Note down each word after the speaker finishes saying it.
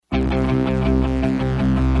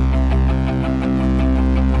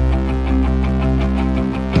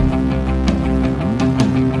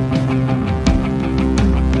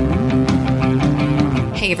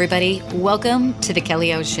everybody. Welcome to The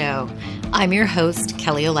Kelly O Show. I'm your host,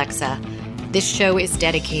 Kelly Alexa. This show is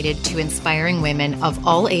dedicated to inspiring women of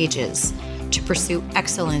all ages to pursue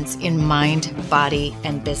excellence in mind, body,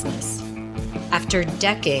 and business. After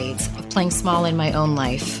decades of playing small in my own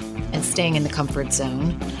life and staying in the comfort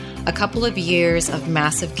zone, a couple of years of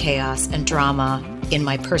massive chaos and drama in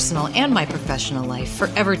my personal and my professional life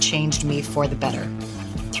forever changed me for the better.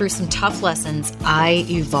 Through some tough lessons, I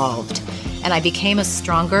evolved, and I became a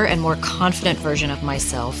stronger and more confident version of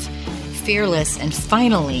myself, fearless and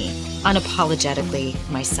finally, unapologetically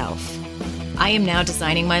myself. I am now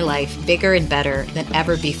designing my life bigger and better than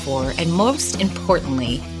ever before, and most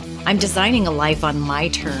importantly, I'm designing a life on my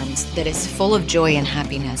terms that is full of joy and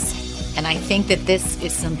happiness. And I think that this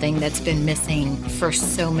is something that's been missing for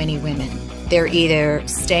so many women. They're either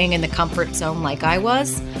staying in the comfort zone like I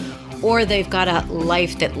was, or they've got a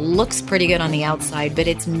life that looks pretty good on the outside, but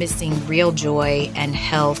it's missing real joy and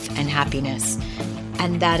health and happiness.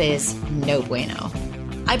 And that is no bueno.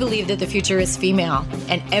 I believe that the future is female,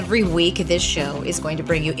 and every week this show is going to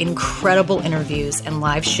bring you incredible interviews and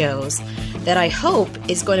live shows that I hope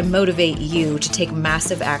is going to motivate you to take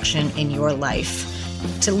massive action in your life,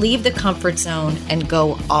 to leave the comfort zone and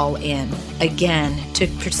go all in, again, to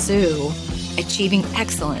pursue achieving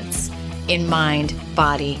excellence in mind,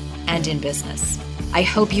 body, and in business. I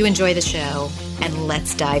hope you enjoy the show, and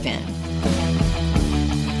let's dive in.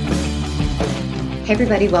 Hey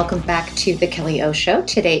everybody, welcome back to The Kelly O Show.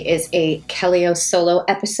 Today is a Kelly O solo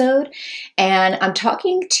episode, and I'm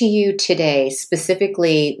talking to you today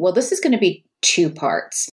specifically, well, this is going to be two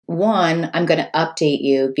parts. One, I'm going to update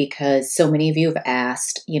you because so many of you have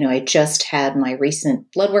asked. I just had my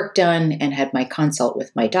recent blood work done and had my consult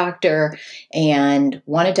with my doctor and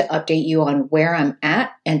wanted to update you on where I'm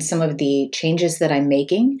at and some of the changes that I'm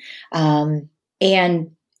making.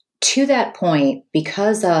 And to that point,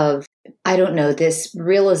 because of, this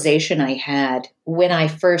realization I had when I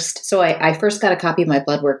first got a copy of my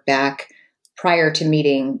blood work back prior to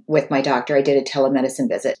meeting with my doctor. I did a telemedicine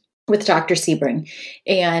visit with Dr. Sebring.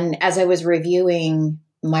 And as I was reviewing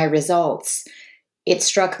my results, it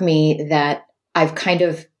struck me that I've kind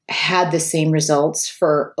of had the same results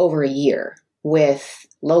for over a year with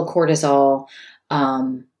low cortisol,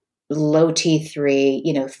 low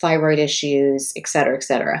T3, thyroid issues, et cetera, et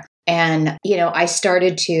cetera. And, I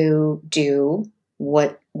started to do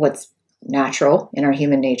what's natural in our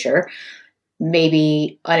human nature,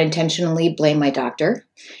 maybe unintentionally blame my doctor.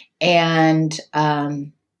 And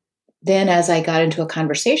then as I got into a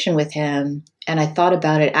conversation with him and I thought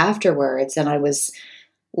about it afterwards, and I was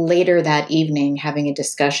later that evening having a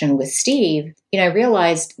discussion with Steve, I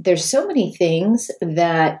realized there's so many things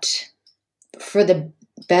that for the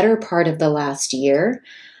better part of the last year,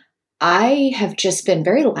 I have just been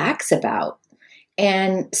very lax about.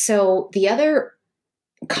 And so the other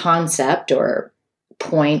concept or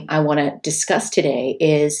point I want to discuss today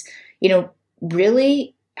is,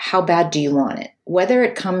 really, how bad do you want it? Whether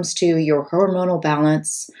it comes to your hormonal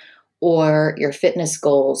balance or your fitness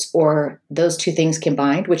goals or those two things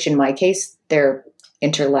combined, which in my case, they're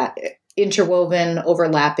interwoven,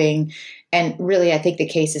 overlapping. And really, I think the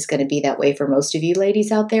case is going to be that way for most of you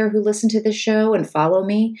ladies out there who listen to this show and follow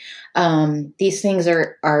me. These things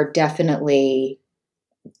are definitely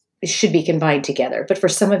should be combined together. But for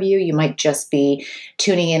some of you, you might just be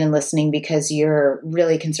tuning in and listening because you're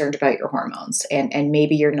really concerned about your hormones. And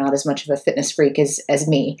maybe you're not as much of a fitness freak as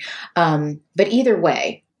me. But either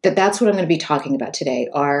way, that's what I'm going to be talking about today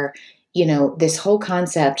are, this whole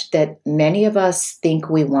concept that many of us think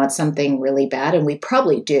we want something really bad, and we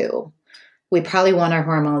probably do. We probably want our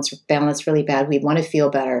hormones balanced really bad. We want to feel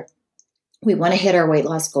better. We want to hit our weight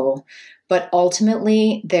loss goal. But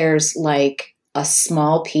ultimately, there's like a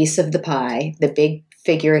small piece of the pie, the big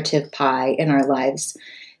figurative pie in our lives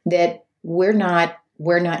that we're not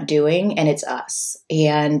doing, and it's us.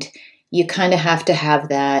 And you kind of have to have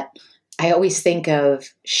that. I always think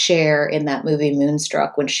of Cher in that movie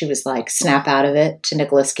Moonstruck when she was like, snap out of it to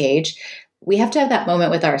Nicolas Cage. We have to have that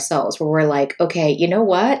moment with ourselves where we're like, okay, you know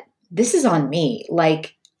what? This is on me.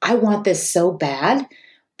 Like, I want this so bad,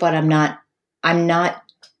 but I'm not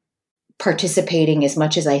participating as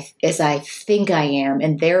much as I think I am.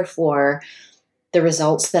 And therefore, the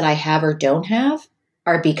results that I have or don't have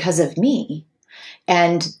are because of me.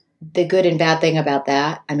 And the good and bad thing about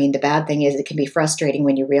that, the bad thing is it can be frustrating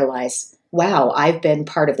when you realize, wow, I've been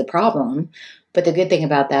part of the problem. But the good thing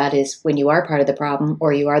about that is when you are part of the problem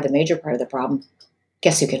or you are the major part of the problem,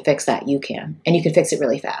 guess who can fix that? You can. And you can fix it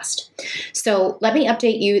really fast. So let me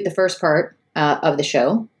update you the first part of the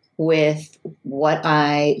show. with what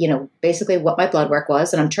basically what my blood work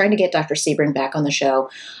was. And I'm trying to get Dr. Sebring back on the show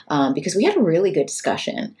because we had a really good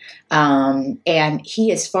discussion. And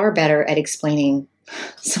he is far better at explaining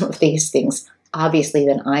some of these things, obviously,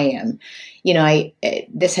 than I am.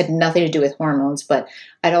 This had nothing to do with hormones, but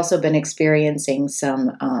I'd also been experiencing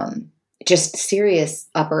some just serious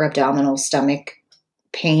upper abdominal stomach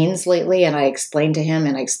pains lately. And I explained to him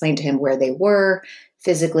where they were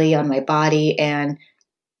physically on my body, and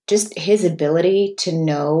just his ability to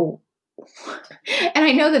know, and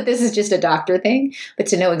I know that this is just a doctor thing, but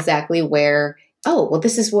to know exactly where, oh, well,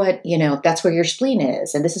 this is what, that's where your spleen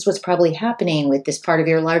is. And this is what's probably happening with this part of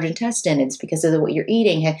your large intestine. It's because of what you're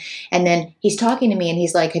eating. And then he's talking to me and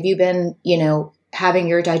he's like, have you been, having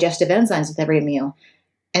your digestive enzymes with every meal?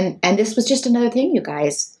 And this was just another thing, you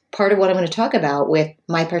guys, part of what I'm going to talk about with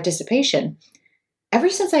my participation. Ever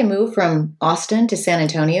since I moved from Austin to San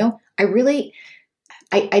Antonio,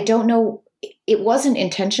 I don't know, it wasn't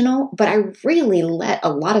intentional, but I really let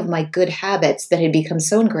a lot of my good habits that had become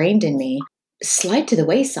so ingrained in me slide to the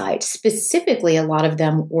wayside. Specifically, a lot of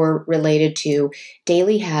them were related to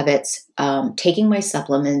daily habits, taking my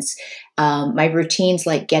supplements, my routines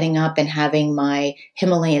like getting up and having my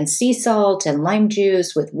Himalayan sea salt and lime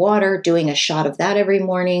juice with water, doing a shot of that every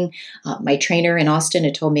morning. My trainer in Austin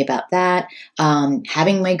had told me about that.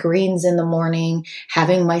 Having my greens in the morning,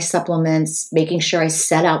 having my supplements, making sure I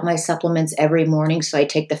set out my supplements every morning. So I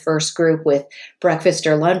take the first group with breakfast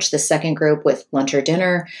or lunch, the second group with lunch or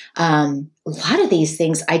dinner. A lot of these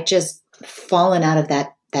things, I just fallen out of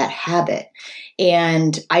that habit.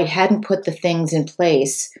 And I hadn't put the things in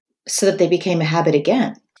place so that they became a habit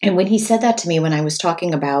again. And when he said that to me, when I was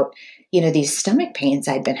talking about, these stomach pains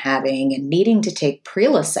I'd been having and needing to take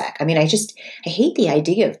Prilosec, I hate the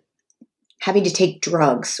idea of having to take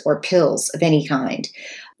drugs or pills of any kind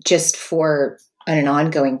just on an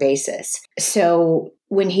ongoing basis. So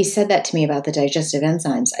when he said that to me about the digestive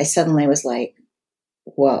enzymes, I suddenly was like,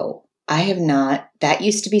 whoa, that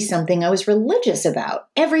used to be something I was religious about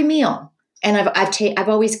every meal. And I've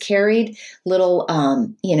always carried little,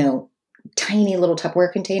 tiny little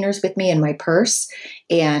Tupperware containers with me in my purse.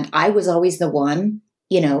 And I was always the one,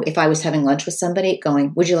 if I was having lunch with somebody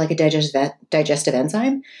going, would you like a digestive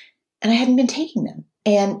enzyme? And I hadn't been taking them.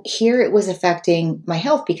 And here it was affecting my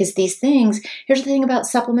health because these things, here's the thing about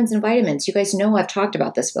supplements and vitamins. You guys know I've talked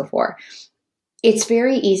about this before. It's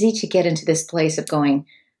very easy to get into this place of going,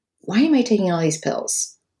 why am I taking all these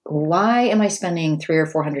pills? Why am I spending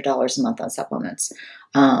 $300 or $400 a month on supplements?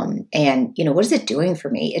 And what is it doing for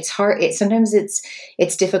me? It's hard. Sometimes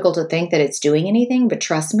it's difficult to think that it's doing anything, but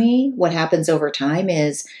trust me, what happens over time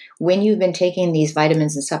is when you've been taking these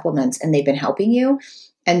vitamins and supplements and they've been helping you,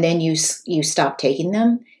 and then you stop taking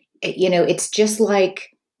them, it's just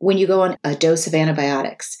like when you go on a dose of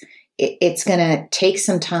antibiotics. It's going to take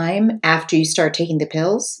some time after you start taking the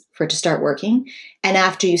pills for it to start working. And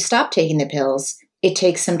after you stop taking the pills, it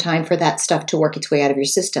takes some time for that stuff to work its way out of your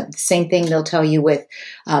system. The same thing they'll tell you with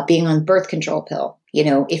being on birth control pill.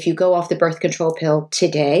 If you go off the birth control pill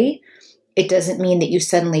today, it doesn't mean that you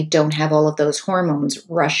suddenly don't have all of those hormones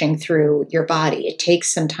rushing through your body. It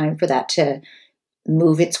takes some time for that to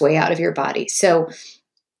move its way out of your body. So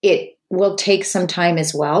it will take some time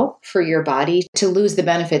as well for your body to lose the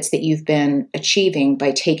benefits that you've been achieving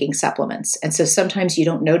by taking supplements. And so sometimes you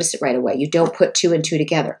don't notice it right away. You don't put two and two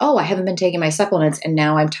together. Oh, I haven't been taking my supplements and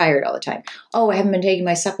now I'm tired all the time. Oh, I haven't been taking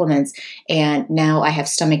my supplements and now I have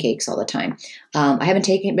stomach aches all the time. I haven't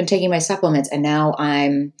been taking my supplements and now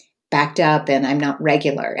I'm backed up and I'm not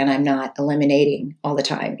regular and I'm not eliminating all the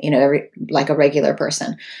time, like a regular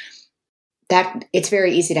person. That it's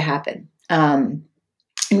very easy to happen.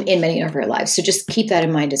 In many of our lives. So just keep that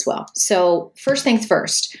in mind as well. So first things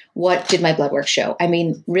first, what did my blood work show?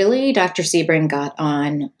 Really, Dr. Sebring got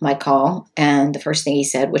on my call and the first thing he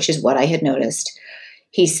said, which is what I had noticed,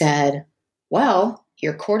 he said, well,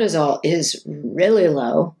 your cortisol is really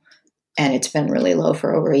low and it's been really low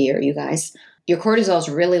for over a year, you guys. Your cortisol is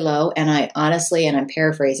really low. And I honestly, and I'm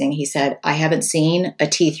paraphrasing, he said, I haven't seen a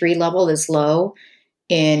T3 level this low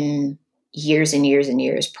in years and years and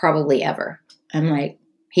years, probably ever. I'm like,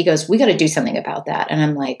 he goes, we got to do something about that. And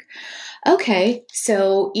I'm like, okay.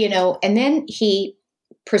 So, and then he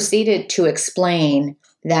proceeded to explain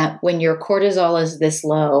that when your cortisol is this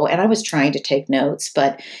low, and I was trying to take notes,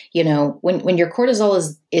 but, when your cortisol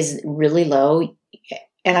is really low,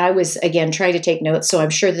 and I was, again, trying to take notes. So I'm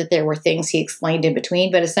sure that there were things he explained in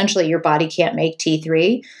between, but essentially your body can't make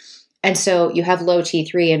T3. And so you have low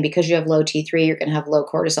T3, and because you have low T3, you're going to have low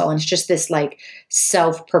cortisol. And it's just this like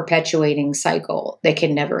self-perpetuating cycle that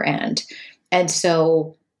can never end. And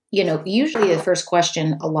so usually the first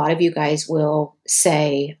question a lot of you guys will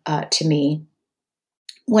say to me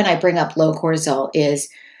when I bring up low cortisol is,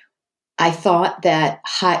 I thought that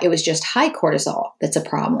it was just high cortisol that's a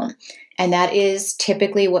problem. And that is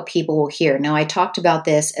typically what people will hear. Now, I talked about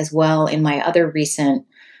this as well in my other recent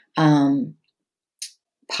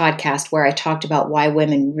podcast where I talked about why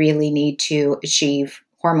women really need to achieve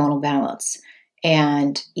hormonal balance.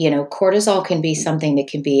 And, cortisol can be something that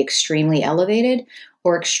can be extremely elevated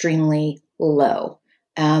or extremely low.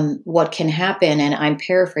 What can happen, and I'm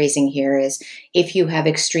paraphrasing here, is if you have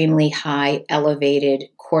extremely high elevated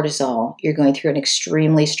cortisol, you're going through an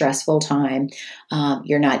extremely stressful time.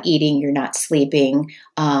 You're not eating, you're not sleeping,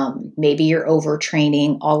 maybe you're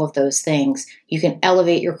overtraining, all of those things. You can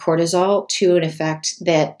elevate your cortisol to an effect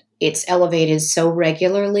that it's elevated so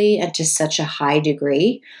regularly and to such a high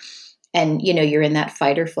degree. And, you're in that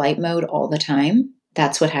fight or flight mode all the time.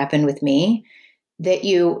 That's what happened with me, that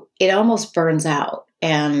it almost burns out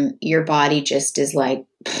and your body just is like,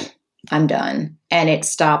 I'm done. And it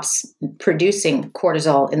stops producing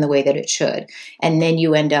cortisol in the way that it should. And then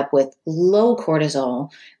you end up with low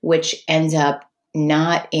cortisol, which ends up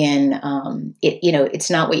not in, it's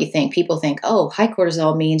not what you think. People think, oh, high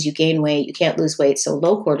cortisol means you gain weight, you can't lose weight, so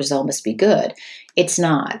low cortisol must be good. It's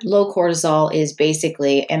not. Low cortisol is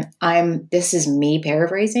basically, and this is me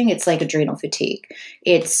paraphrasing, it's like adrenal fatigue.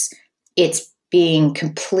 It's being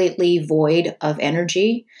completely void of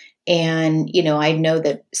energy. And, I know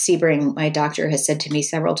that Sebring, my doctor, has said to me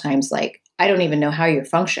several times, like, I don't even know how you're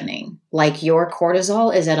functioning. Like, your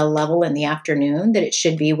cortisol is at a level in the afternoon that it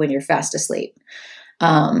should be when you're fast asleep.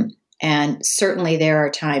 And certainly there are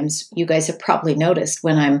times, you guys have probably noticed,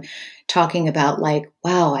 when I'm talking about like,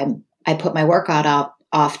 wow, I put my workout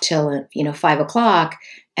off till 5:00,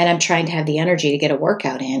 and I'm trying to have the energy to get a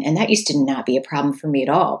workout in. And that used to not be a problem for me at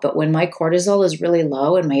all. But when my cortisol is really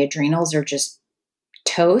low and my adrenals are just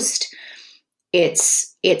toast,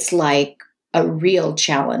 it's like a real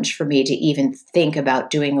challenge for me to even think about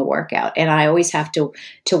doing a workout. And I always have to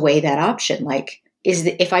weigh that option. Like,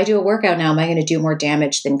 if I do a workout now, am I going to do more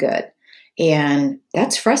damage than good? And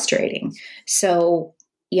that's frustrating. So,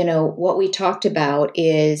 what we talked about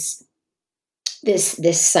is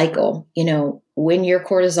this cycle. When your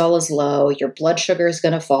cortisol is low, your blood sugar is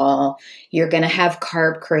going to fall. You're going to have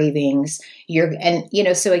carb cravings.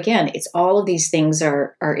 So again, it's all of these things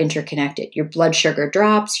are interconnected. Your blood sugar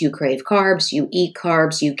drops, you crave carbs, you eat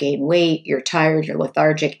carbs, you gain weight, you're tired, you're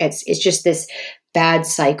lethargic. It's just this bad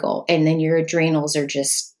cycle. And then your adrenals are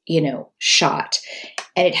just, shot.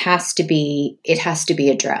 And it has to be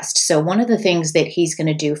addressed. So one of the things that he's going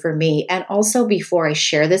to do for me, and also before I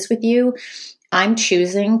share this with you, I'm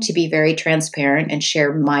choosing to be very transparent and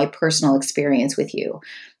share my personal experience with you.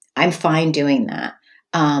 I'm fine doing that.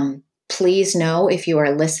 Please know, if you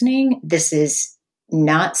are listening, this is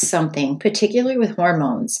not something, particularly with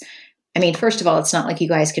hormones. I mean, first of all, it's not like you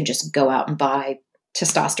guys can just go out and buy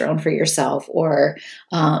testosterone for yourself or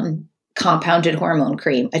compounded hormone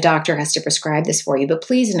cream. A doctor has to prescribe this for you. But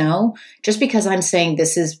please know, just because I'm saying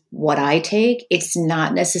this is what I take, it's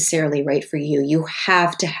not necessarily right for you. You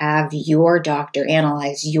have to have your doctor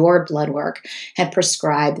analyze your blood work and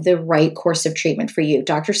prescribe the right course of treatment for you.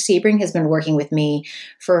 Dr. Sebring has been working with me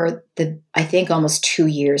for I think almost 2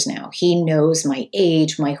 years now. He knows my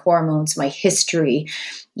age, my hormones, my history,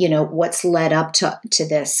 what's led up to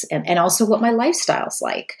this, and also what my lifestyle's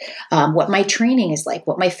like, what my training is like,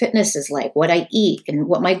 what my fitness is like, what I eat, and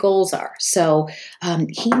what my goals are. So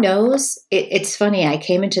he knows. It's funny. I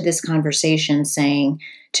came into this conversation saying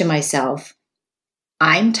to myself,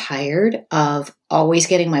 I'm tired of always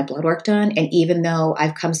getting my blood work done. And even though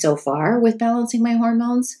I've come so far with balancing my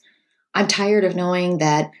hormones, I'm tired of knowing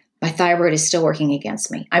that my thyroid is still working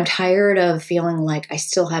against me. I'm tired of feeling like I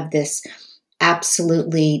still have this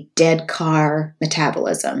absolutely dead car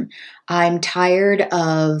metabolism. I'm tired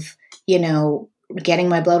of, getting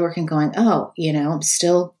my blood work and going, I'm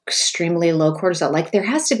still extremely low cortisol. Like, there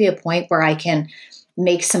has to be a point where I can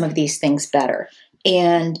make some of these things better.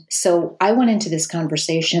 And so I went into this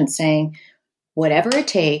conversation saying, whatever it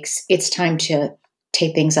takes, it's time to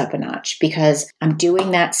take things up a notch, because I'm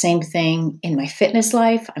doing that same thing in my fitness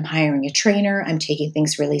life. I'm hiring a trainer. I'm taking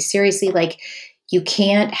things really seriously. Like, you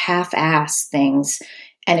can't half-ass things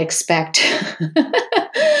and expect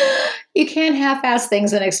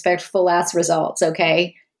full-ass results,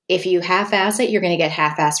 okay? If you half-ass it, you're going to get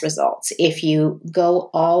half-ass results. If you go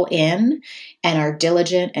all in and are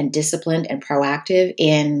diligent and disciplined and proactive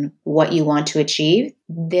in what you want to achieve,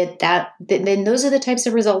 then those are the types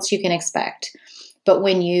of results you can expect. But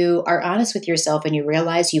when you are honest with yourself and you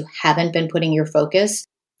realize you haven't been putting your focus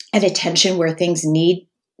and attention where things need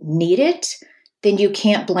need it, then you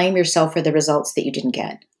can't blame yourself for the results that you didn't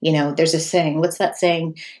get. There's a saying, what's that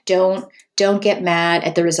saying? Don't get mad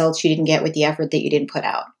at the results you didn't get with the effort that you didn't put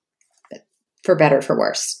out. For better or for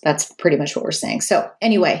worse. That's pretty much what we're saying. So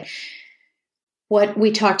anyway, what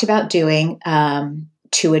we talked about doing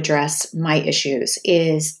to address my issues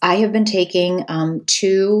is I have been taking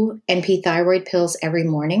 2 NP thyroid pills every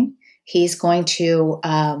morning. He's going to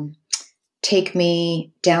take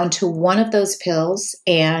me down to one of those pills,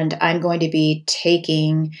 and I'm going to be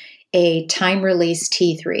taking a time-release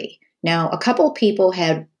T3. Now, a couple of people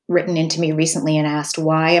had written into me recently and asked,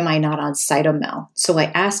 why am I not on Cytomel? So I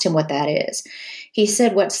asked him what that is. He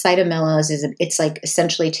said what Cytomel is it's like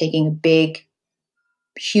essentially taking a big,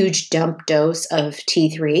 huge dump dose of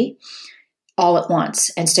T3 all at once.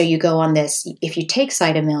 And so you go on this, if you take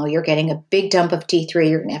Cytomel, you're getting a big dump of T3,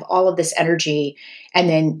 you're going to have all of this energy, and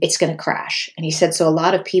then it's going to crash. And he said, so a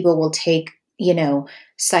lot of people will take,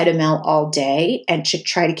 Cytomel all day and should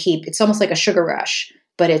try to keep, it's almost like a sugar rush,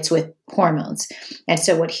 but it's with hormones. And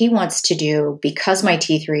so what he wants to do, because my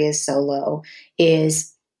T3 is so low,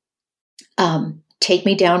 is take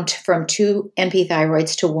me down from 2 NP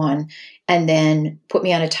thyroids to 1, and then put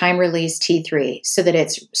me on a time-release T3 so that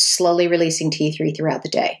it's slowly releasing T3 throughout the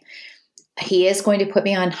day. He is going to put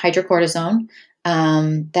me on hydrocortisone.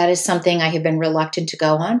 That is something I have been reluctant to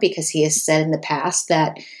go on because he has said in the past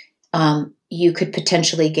that you could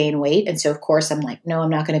potentially gain weight. And so, of course, I'm like, no, I'm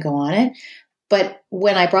not going to go on it. But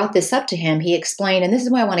when I brought this up to him, he explained, and this is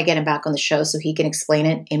why I want to get him back on the show so he can explain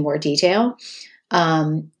it in more detail.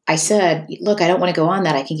 I said, look, I don't want to go on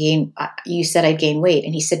that. I can gain, you said I'd gain weight.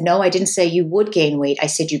 And he said, no, I didn't say you would gain weight. I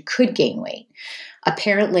said you could gain weight.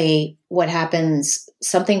 Apparently what happens,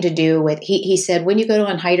 something to do with, he said, when you go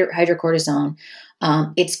on hydrocortisone,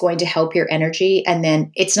 it's going to help your energy. And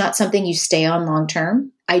then it's not something you stay on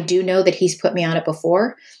long-term. I do know that he's put me on it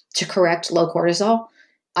before to correct low cortisol.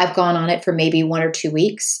 I've gone on it for maybe 1 or 2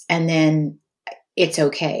 weeks, and then it's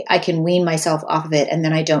okay. I can wean myself off of it, and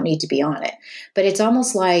then I don't need to be on it. But it's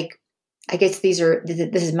almost like, I guess this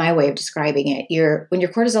is my way of describing it. When your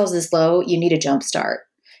cortisol is this low, you need a jump start.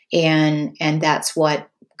 And that's what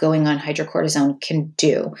going on hydrocortisone can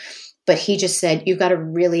do. But he just said, you've got to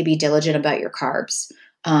really be diligent about your carbs.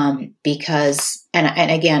 Because,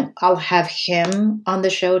 and again, I'll have him on the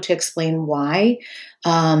show to explain why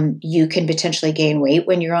you can potentially gain weight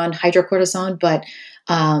when you're on hydrocortisone. But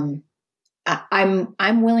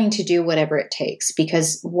I'm willing to do whatever it takes,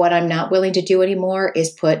 because what I'm not willing to do anymore is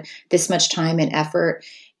put this much time and effort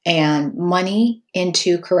and money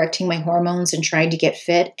into correcting my hormones and trying to get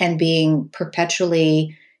fit and being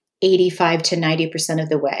perpetually 85 to 90% of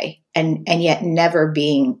the way, and yet never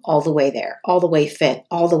being all the way there, all the way fit,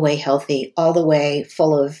 all the way healthy, all the way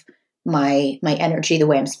full of my energy the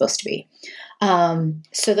way I'm supposed to be.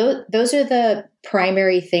 So those are the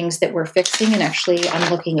primary things that we're fixing. And actually,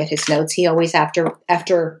 I'm looking at his notes. He always, after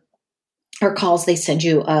our calls, they send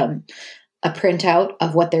you a printout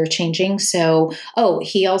of what they're changing. So,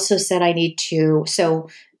 he also said I need to, so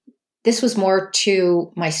this was more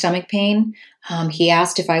to my stomach pain. He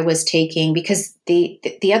asked if I was taking, because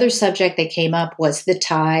the other subject that came up was the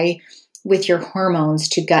tie with your hormones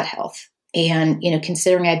to gut health. And,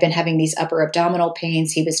 considering I'd been having these upper abdominal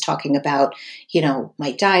pains, he was talking about,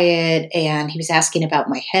 my diet, and he was asking about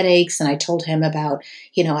my headaches. And I told him about,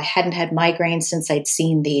 I hadn't had migraines since I'd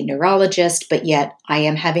seen the neurologist, but yet I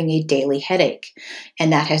am having a daily headache,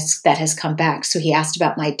 and that has come back. So he asked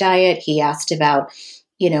about my diet. He asked about,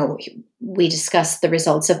 we discussed the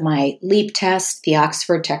results of my LEAP test, the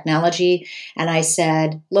Oxford technology. And I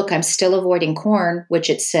said, look, I'm still avoiding corn, which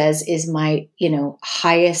it says is my,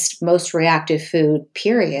 highest, most reactive food,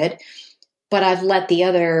 period. But I've let the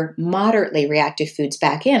other moderately reactive foods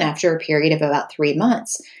back in after a period of about 3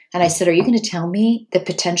 months. And I said, are you going to tell me that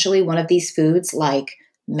potentially one of these foods like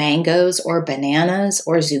mangoes or bananas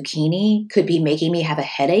or zucchini could be making me have a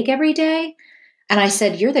headache every day? And I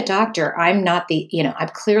said, you're the doctor. I'm not I'm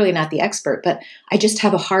clearly not the expert, but I just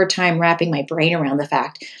have a hard time wrapping my brain around the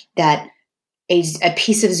fact that a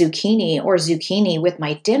piece of zucchini or zucchini with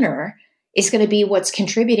my dinner is going to be what's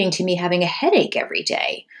contributing to me having a headache every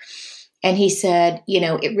day. And he said,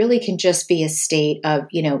 it really can just be a state of,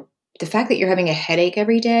 the fact that you're having a headache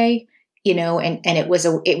every day, and it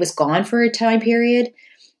was gone for a time period.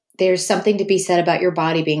 There's something to be said about your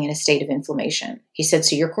body being in a state of inflammation. He said,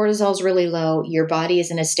 so your cortisol is really low. Your body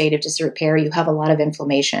is in a state of disrepair. You have a lot of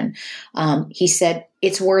inflammation. He said,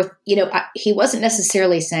 it's worth, he wasn't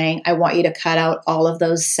necessarily saying, I want you to cut out all of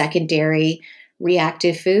those secondary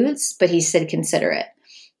reactive foods, but he said, consider it.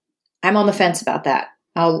 I'm on the fence about that.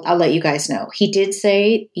 I'll let you guys know. He did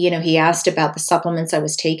say, he asked about the supplements I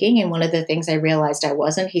was taking. And one of the things I realized I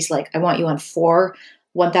wasn't, he's like, I want you on 4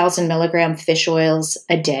 1,000 milligram fish oils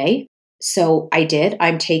a day. So I did.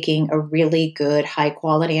 I'm taking a really good high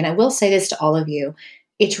quality. And I will say this to all of you.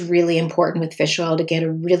 It's really important with fish oil to get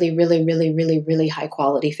a really, really, really, really, really high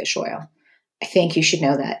quality fish oil. I think you should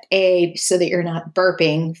know that. A, so that you're not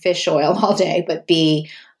burping fish oil all day, but B,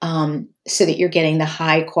 so that you're getting the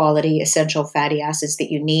high quality essential fatty acids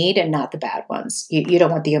that you need and not the bad ones. You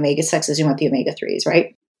don't want the omega-6s, you want the omega-3s,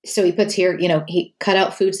 right? So he puts here, he cut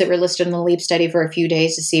out foods that were listed in the LEAP study for a few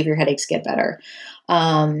days to see if your headaches get better.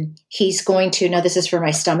 He's going to, now this is for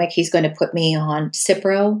my stomach, he's going to put me on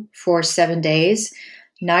Cipro for 7 days.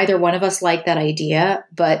 Neither one of us like that idea,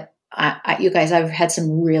 but you guys, I've had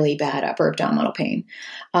some really bad upper abdominal pain.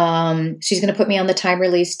 She's going to put me on the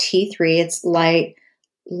time-released T3. It's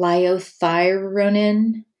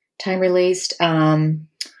liothyronine, time-released.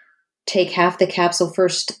 Take half the capsule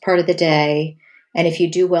first part of the day. And if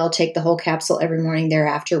you do well, take the whole capsule every morning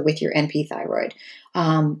thereafter with your NP thyroid.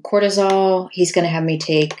 Cortisol, he's going to have me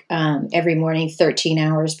take every morning 13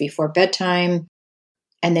 hours before bedtime.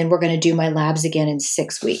 And then we're going to do my labs again in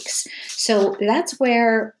 6 weeks. So that's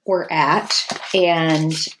where we're at.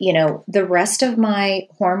 And, the rest of my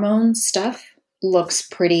hormone stuff looks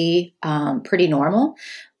pretty normal.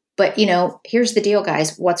 But, here's the deal,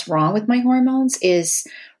 guys. What's wrong with my hormones is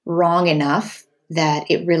wrong enough that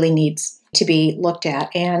it really needs to be looked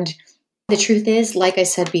at. And the truth is, like I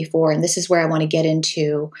said before, and this is where I want to get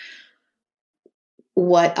into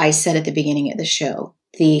what I said at the beginning of the show,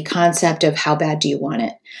 the concept of how bad do you want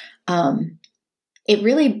it?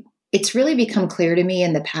 It's really become clear to me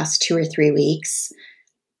in the past 2 or 3 weeks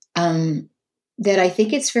that I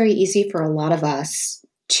think it's very easy for a lot of us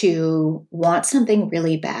to want something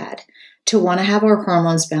really bad, to want to have our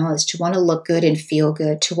hormones balanced, to want to look good and feel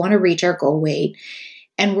good, to want to reach our goal weight.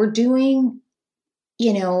 And we're doing,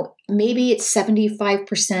 maybe it's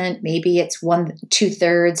 75%, maybe it's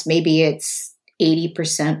 2/3, maybe it's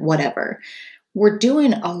 80%, whatever. We're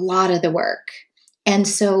doing a lot of the work. And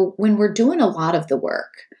so when we're doing a lot of the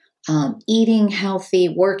work, eating healthy,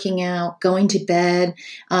 working out, going to bed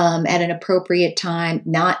at an appropriate time,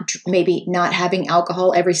 maybe not having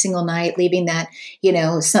alcohol every single night, leaving that,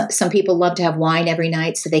 some people love to have wine every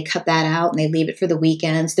night, so they cut that out and they leave it for the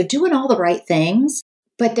weekends. They're doing all the right things,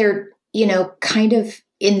 but they're, kind of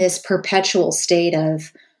in this perpetual state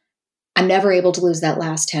of, I'm never able to lose that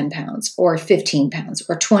last 10 pounds or 15 pounds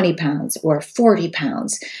or 20 pounds or 40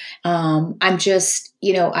 pounds. I'm just,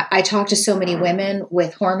 I talk to so many women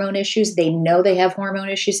with hormone issues. They know they have hormone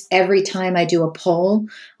issues. Every time I do a poll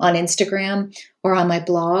on Instagram or on my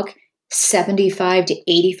blog, 75 to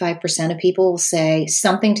 85% of people will say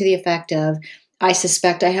something to the effect of, I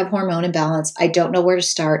suspect I have hormone imbalance. I don't know where to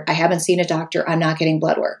start. I haven't seen a doctor. I'm not getting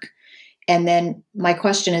blood work. And then my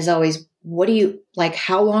question is always,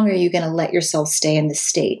 how long are you going to let yourself stay in this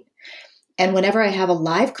state? And whenever I have a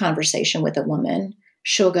live conversation with a woman,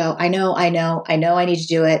 she'll go, I know I need to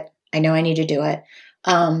do it. I know I need to do it.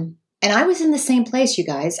 And I was in the same place, you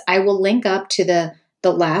guys. I will link up to the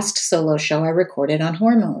last solo show I recorded on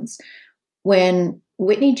hormones. When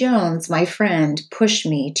Whitney Jones, my friend, pushed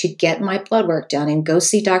me to get my blood work done and go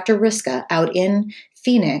see Dr. Riska out in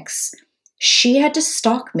Phoenix, she had to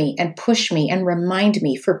stalk me and push me and remind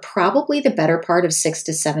me for probably the better part of 6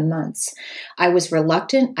 to 7 months. I was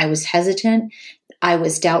reluctant. I was hesitant. I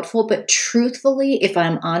was doubtful. But truthfully, if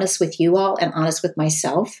I'm honest with you all and honest with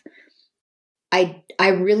myself, I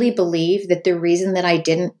really believe that the reason that I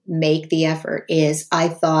didn't make the effort is I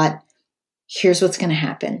thought, here's what's going to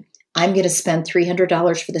happen. I'm going to spend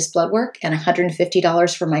 $300 for this blood work and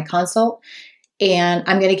 $150 for my consult. And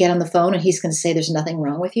I'm going to get on the phone and he's going to say there's nothing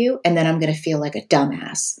wrong with you. And then I'm going to feel like a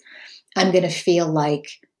dumbass. I'm going to feel like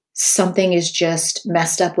something is just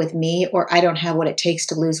messed up with me, or I don't have what it takes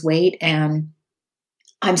to lose weight and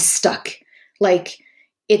I'm stuck. Like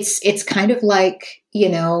it's kind of like,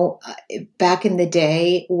 back in the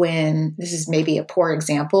day when, this is maybe a poor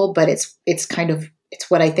example, but it's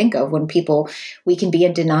what I think of when we can be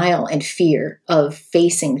in denial and fear of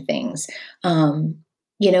facing things.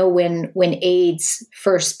 When AIDS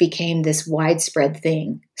first became this widespread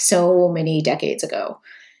thing so many decades ago,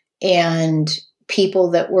 and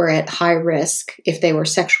people that were at high risk, if they were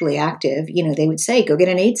sexually active, they would say, go get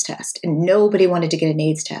an AIDS test. And nobody wanted to get an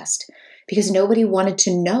AIDS test because nobody wanted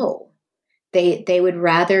to know. They would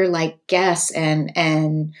rather guess and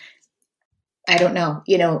I don't know,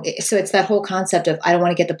 so it's that whole concept of, I don't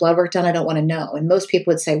want to get the blood work done. I don't want to know. And most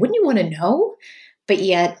people would say, wouldn't you want to know? But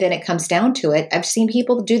yet then it comes down to it. I've seen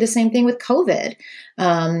people do the same thing with COVID.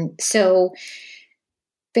 So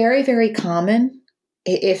Very, very common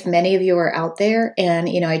if many of you are out there. And,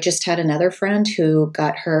 I just had another friend who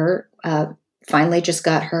got finally just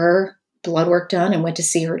got her blood work done and went to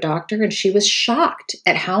see her doctor. And she was shocked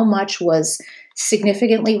at how much was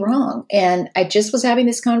significantly wrong. And I just was having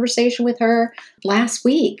this conversation with her last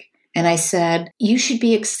week. And I said, you should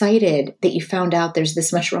be excited that you found out there's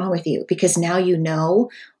this much wrong with you, because now you know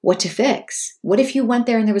what to fix. What if you went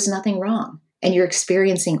there and there was nothing wrong and you're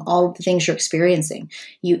experiencing all the things you're experiencing?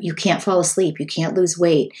 You can't fall asleep. You can't lose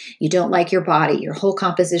weight. You don't like your body. Your whole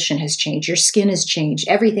composition has changed. Your skin has changed.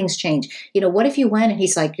 Everything's changed. What if you went and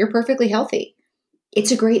he's like, you're perfectly healthy?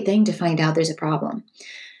 It's a great thing to find out there's a problem.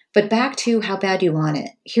 But back to how bad you want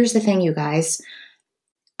it. Here's the thing, you guys.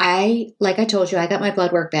 Like I told you, I got my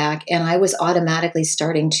blood work back and I was automatically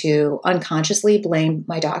starting to unconsciously blame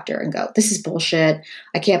my doctor and go, this is bullshit.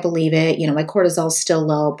 I can't believe it. My cortisol's still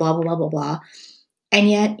low, blah, blah, blah, blah, blah. And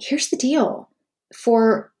yet here's the deal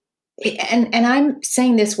and I'm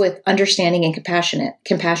saying this with understanding and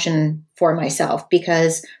compassion for myself,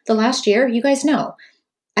 because the last year, you guys know,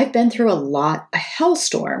 I've been through a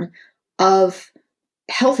hellstorm of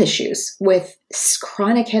health issues with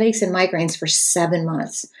chronic headaches and migraines for 7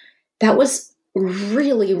 months. That was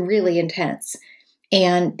really, really intense.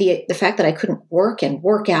 And the fact that I couldn't work and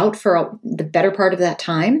work out for the better part of that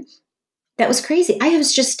time, that was crazy.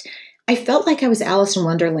 I felt like I was Alice in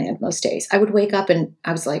Wonderland most days. I would wake up and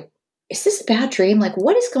I was like, is this a bad dream? Like,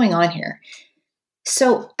 what is going on here?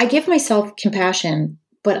 So I give myself compassion,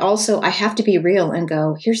 but also I have to be real and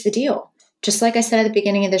go, here's the deal. Just like I said at the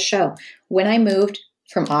beginning of the show, when I moved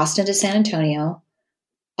from Austin to San Antonio,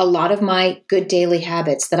 a lot of my good daily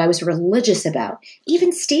habits that I was religious about,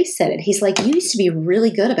 even Steve said it. He's like, you used to be really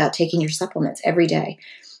good about taking your supplements every day.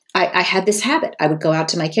 I had this habit. I would go out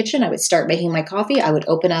to my kitchen. I would start making my coffee. I would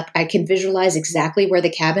open up. I can visualize exactly where the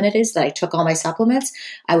cabinet is that I took all my supplements.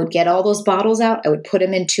 I would get all those bottles out. I would put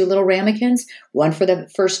them in 2 little ramekins, one for the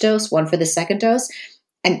first dose, one for the second dose.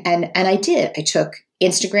 And I did. I took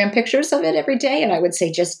Instagram pictures of it every day, and I would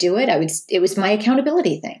say, just do it. It was my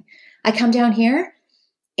accountability thing. I come down here,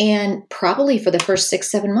 and probably for the first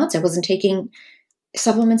 6-7 months, I wasn't taking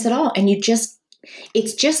supplements at all. And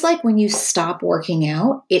it's just like when you stop working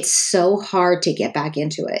out, it's so hard to get back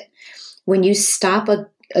into it. When you stop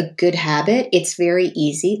a good habit, it's very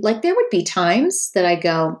easy. Like there would be times that I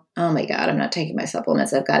go, oh my God, I'm not taking my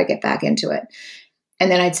supplements. I've got to get back into it. And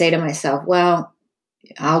then I'd say to myself, well,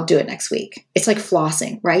 I'll do it next week. It's like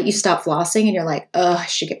flossing, right? You stop flossing and you're like, oh, I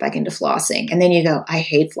should get back into flossing. And then you go, I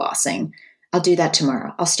hate flossing. I'll do that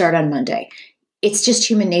tomorrow. I'll start on Monday. It's just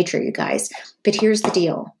human nature, you guys. But here's the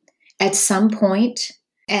deal. At some point,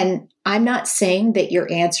 and I'm not saying that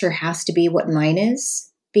your answer has to be what mine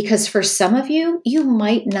is, because for some of you,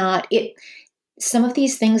 some of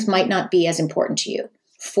these things might not be as important to you.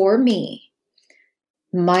 For me,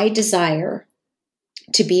 my desire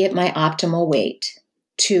to be at my optimal weight,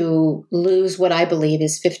 to lose what I believe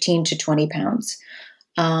is 15 to 20 pounds,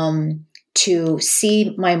 to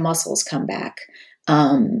see my muscles come back,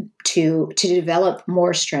 to develop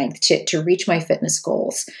more strength, to reach my fitness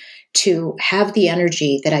goals, to have the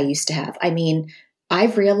energy that I used to have. I mean,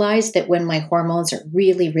 I've realized that when my hormones are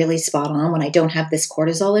really, really spot on, when I don't have this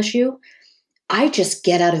cortisol issue, I just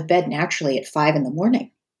get out of bed naturally at 5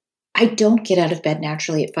 a.m. I don't get out of bed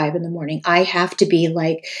naturally at 5 a.m. I have to be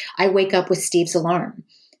like, I wake up with Steve's alarm.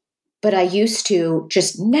 But I used to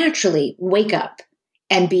just naturally wake up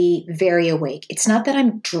and be very awake. It's not that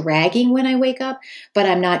I'm dragging when I wake up, but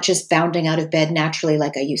I'm not just bounding out of bed naturally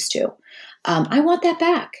like I used to. I want that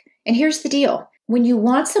back. And here's the deal. When you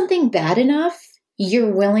want something bad enough,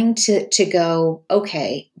 you're willing to go,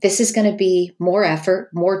 okay, this is going to be more effort,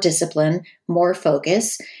 more discipline, more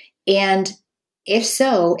focus. And if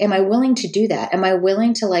so, am I willing to do that? Am I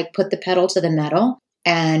willing to put the pedal to the metal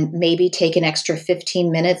and maybe take an extra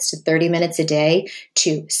 15 minutes to 30 minutes a day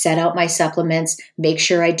to set out my supplements, make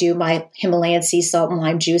sure I do my Himalayan sea salt and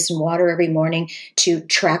lime juice and water every morning, to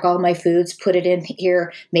track all my foods, put it in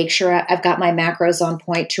here, make sure I've got my macros on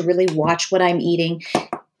point, to really watch what I'm eating.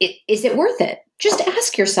 Is it worth it? Just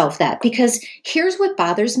ask yourself that, because here's what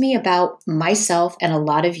bothers me about myself and a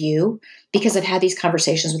lot of you, because I've had these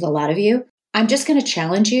conversations with a lot of you. I'm just going to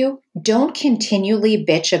challenge you. Don't continually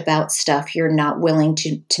bitch about stuff you're not willing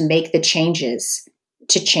to make the changes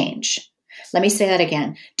to change. Let me say that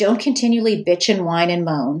again. Don't continually bitch and whine and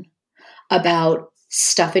moan about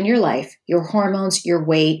stuff in your life, your hormones, your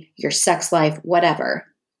weight, your sex life, whatever.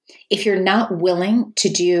 If you're not willing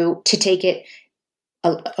to take it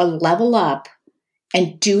a level up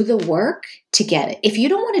and do the work to get it. If you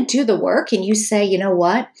don't want to do the work and you say, you know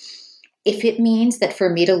what? If it means that for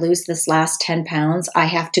me to lose this last 10 pounds, I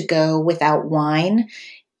have to go without wine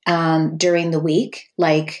during the week.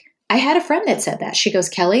 Like, I had a friend that said that. She goes,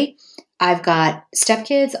 Kelly, I've got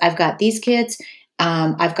stepkids, I've got these kids,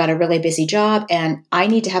 I've got a really busy job, and I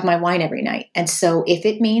need to have my wine every night. And so if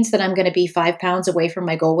it means that I'm going to be 5 pounds away from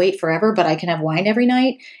my goal weight forever, but I can have wine every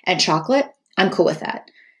night and chocolate, I'm cool with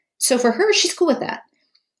that. So for her, she's cool with that.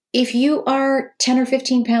 If you are 10 or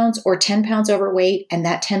 15 pounds or 10 pounds overweight, and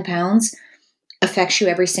that 10 pounds affects you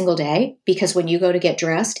every single day, because when you go to get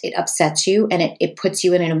dressed, it upsets you and it puts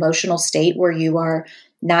you in an emotional state where you are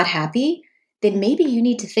not happy, then maybe you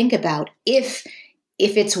need to think about if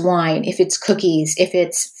it's wine, if it's cookies, if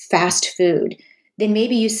it's fast food, then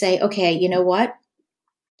maybe you say, okay, you know what?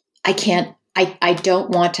 I don't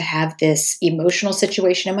want to have this emotional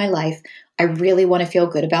situation in my life. I really want to feel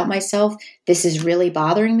good about myself. This is really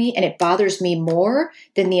bothering me, and it bothers me more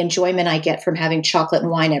than the enjoyment I get from having chocolate and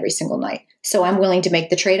wine every single night. So I'm willing to make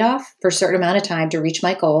the trade-off for a certain amount of time to reach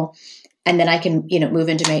my goal, and then I can, move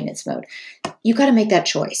into maintenance mode. You got to make that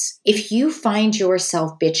choice. If you find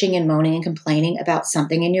yourself bitching and moaning and complaining about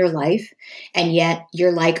something in your life, and yet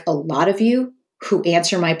you're like a lot of you who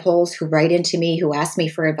answer my polls, who write into me, who ask me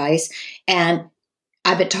for advice, and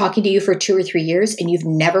I've been talking to you for 2 or 3 years and you've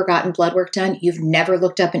never gotten blood work done. You've never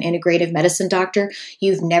looked up an integrative medicine doctor.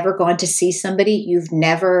 You've never gone to see somebody. You've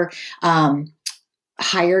never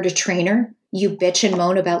hired a trainer. You bitch and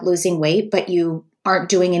moan about losing weight, but you aren't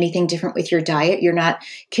doing anything different with your diet. You're not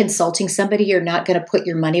consulting somebody. You're not going to put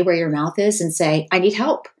your money where your mouth is and say, I need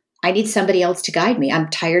help. I need somebody else to guide me. I'm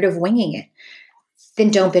tired of winging it. Then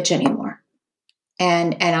don't bitch anymore.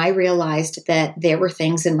 And I realized that there were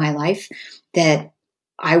things in my life that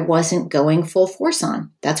I wasn't going full force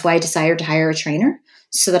on. That's why I decided to hire a trainer,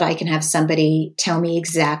 so that I can have somebody tell me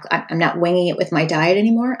exactly. I'm not winging it with my diet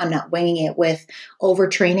anymore. I'm not winging it with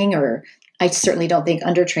overtraining, or I certainly don't think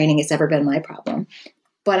undertraining has ever been my problem.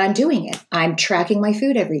 But I'm doing it. I'm tracking my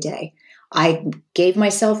food every day. I gave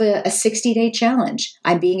myself a 60-day challenge.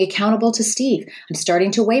 I'm being accountable to Steve. I'm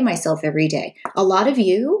starting to weigh myself every day. A lot of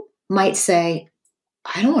you might say,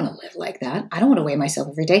 I don't want to live like that. I don't want to weigh myself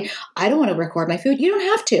every day. I don't want to record my food. You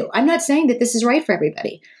don't have to. I'm not saying that this is right for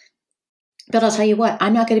everybody. But I'll tell you what,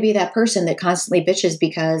 I'm not going to be that person that constantly bitches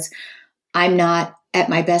because I'm not at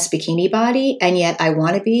my best bikini body, and yet I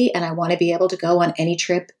want to be, and I want to be able to go on any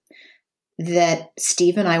trip that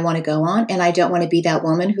Steve and I want to go on. And I don't want to be that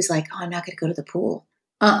woman who's like, oh, I'm not going to go to the pool.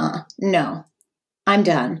 No, I'm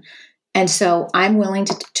done. And so I'm willing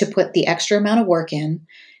to put the extra amount of work in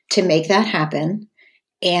to make that happen.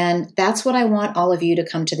 And that's what I want all of you to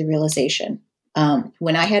come to the realization.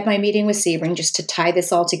 When I had my meeting with Sebring, just to tie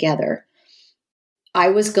this all together, I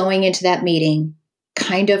was going into that meeting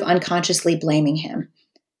kind of unconsciously blaming him.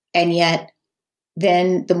 And yet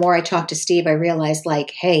then the more I talked to Steve, I realized,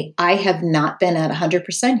 like, hey, I have not been at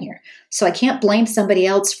 100% here. So I can't blame somebody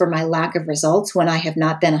else for my lack of results when I have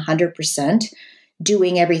not been 100%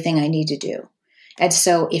 doing everything I need to do. And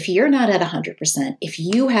so if you're not at 100%, if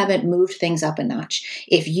you haven't moved things up a notch,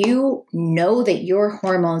 if you know that your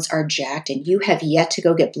hormones are jacked and you have yet to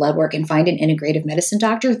go get blood work and find an integrative medicine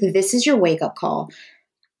doctor, this is your wake-up call.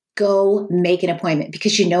 Go make an appointment,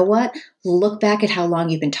 because you know what? Look back at how long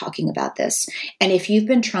you've been talking about this. And if you've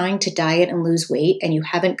been trying to diet and lose weight and you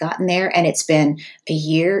haven't gotten there, and it's been a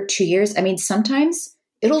year, 2 years, I mean, sometimes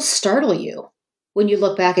it'll startle you when you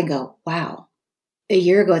look back and go, wow, a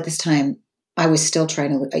year ago at this time, I was still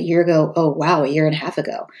trying to, a year ago, oh, wow, a year and a half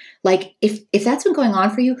ago. Like, if that's been going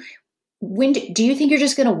on for you, when do you think you're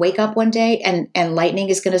just going to wake up one day and lightning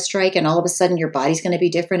is going to strike and all of a sudden your body's going to be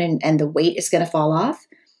different and the weight is going to fall off?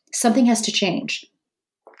 Something has to change.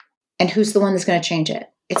 And who's the one that's going to change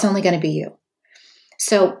it? It's only going to be you.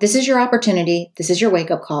 So this is your opportunity. This is your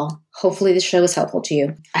wake-up call. Hopefully this show is helpful to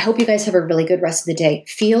you. I hope you guys have a really good rest of the day.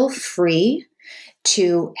 Feel free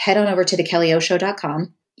to head on over to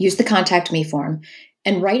thekellyoShow.com, use the contact me form,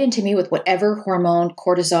 and write into me with whatever hormone,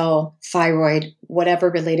 cortisol, thyroid, whatever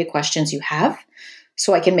related questions you have,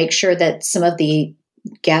 so I can make sure that some of the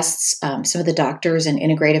guests, some of the doctors and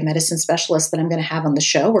integrative medicine specialists that I'm going to have on the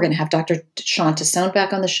show. We're going to have Dr. Shanta Sohn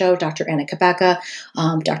back on the show, Dr. Anna Kabaka,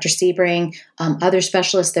 Dr. Sebring, other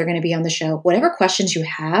specialists, they're going to be on the show. Whatever questions you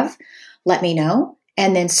have, let me know.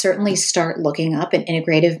 And then certainly start looking up an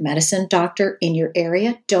integrative medicine doctor in your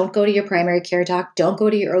area. Don't go to your primary care doc. Don't go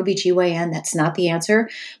to your OBGYN. That's not the answer.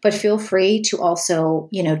 But feel free to also,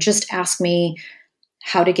 just ask me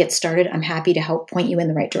how to get started. I'm happy to help point you in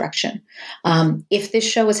the right direction. If this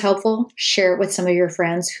show is helpful, share it with some of your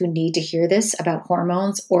friends who need to hear this about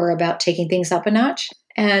hormones or about taking things up a notch.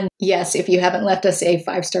 And yes, if you haven't left us a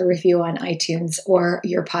 5-star review on iTunes or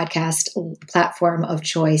your podcast platform of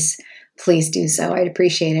choice, please do so. I'd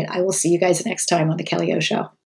appreciate it. I will see you guys next time on The Kelly O Show.